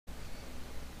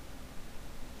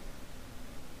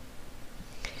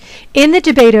In the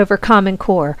debate over Common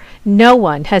Core, no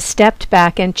one has stepped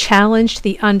back and challenged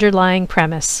the underlying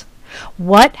premise.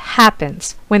 What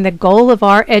happens when the goal of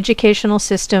our educational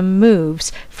system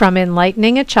moves from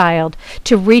enlightening a child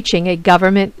to reaching a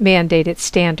government-mandated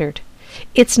standard?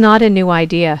 It's not a new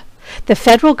idea. The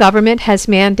federal government has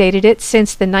mandated it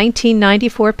since the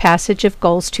 1994 passage of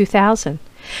Goals 2000,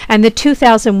 and the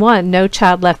 2001 No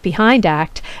Child Left Behind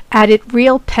Act added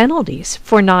real penalties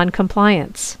for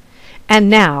non-compliance. And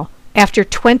now, after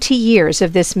 20 years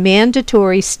of this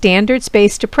mandatory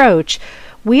standards-based approach,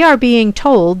 we are being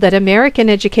told that American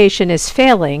education is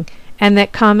failing and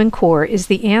that Common Core is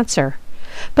the answer.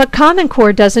 But Common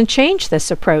Core doesn't change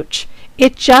this approach.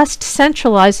 It just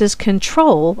centralizes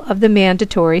control of the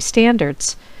mandatory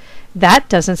standards. That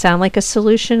doesn't sound like a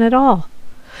solution at all.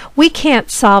 We can't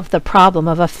solve the problem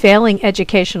of a failing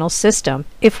educational system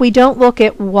if we don't look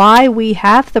at why we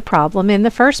have the problem in the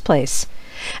first place.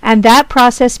 And that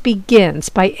process begins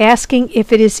by asking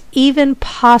if it is even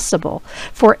possible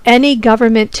for any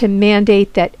government to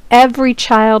mandate that every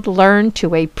child learn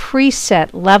to a preset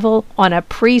level on a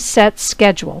preset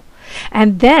schedule,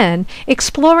 and then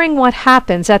exploring what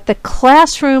happens at the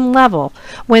classroom level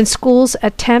when schools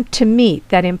attempt to meet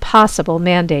that impossible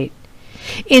mandate.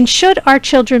 In Should Our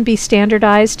Children Be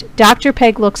Standardized?, Dr.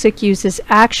 Peg Luksik uses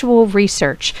actual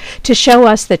research to show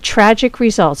us the tragic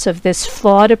results of this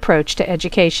flawed approach to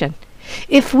education.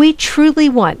 If we truly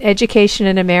want education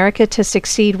in America to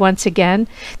succeed once again,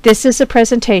 this is a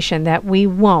presentation that we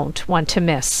won't want to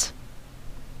miss.